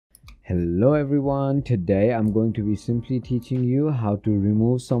Hello everyone, today I'm going to be simply teaching you how to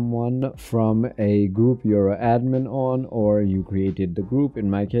remove someone from a group you're an admin on, or you created the group. In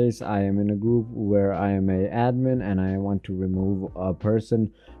my case, I am in a group where I am a admin and I want to remove a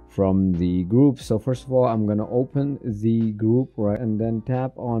person from the group. So first of all, I'm going to open the group, right, and then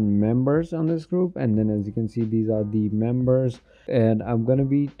tap on members on this group, and then as you can see, these are the members, and I'm going to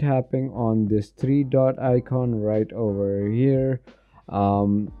be tapping on this three dot icon right over here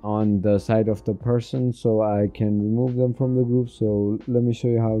on the side of the person so I can remove them from the group. So let me show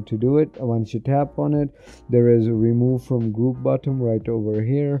you how to do it. Once you tap on it, there is a remove from group button right over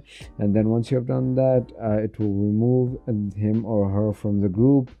here, and then once you have done that, it will remove him or her from the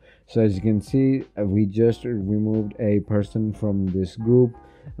group. So as you can see, we just removed a person from this group.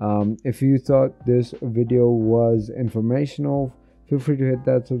 If you thought this video was informational, feel free to hit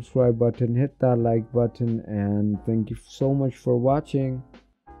that subscribe button, hit that like button, and thank you so much for watching.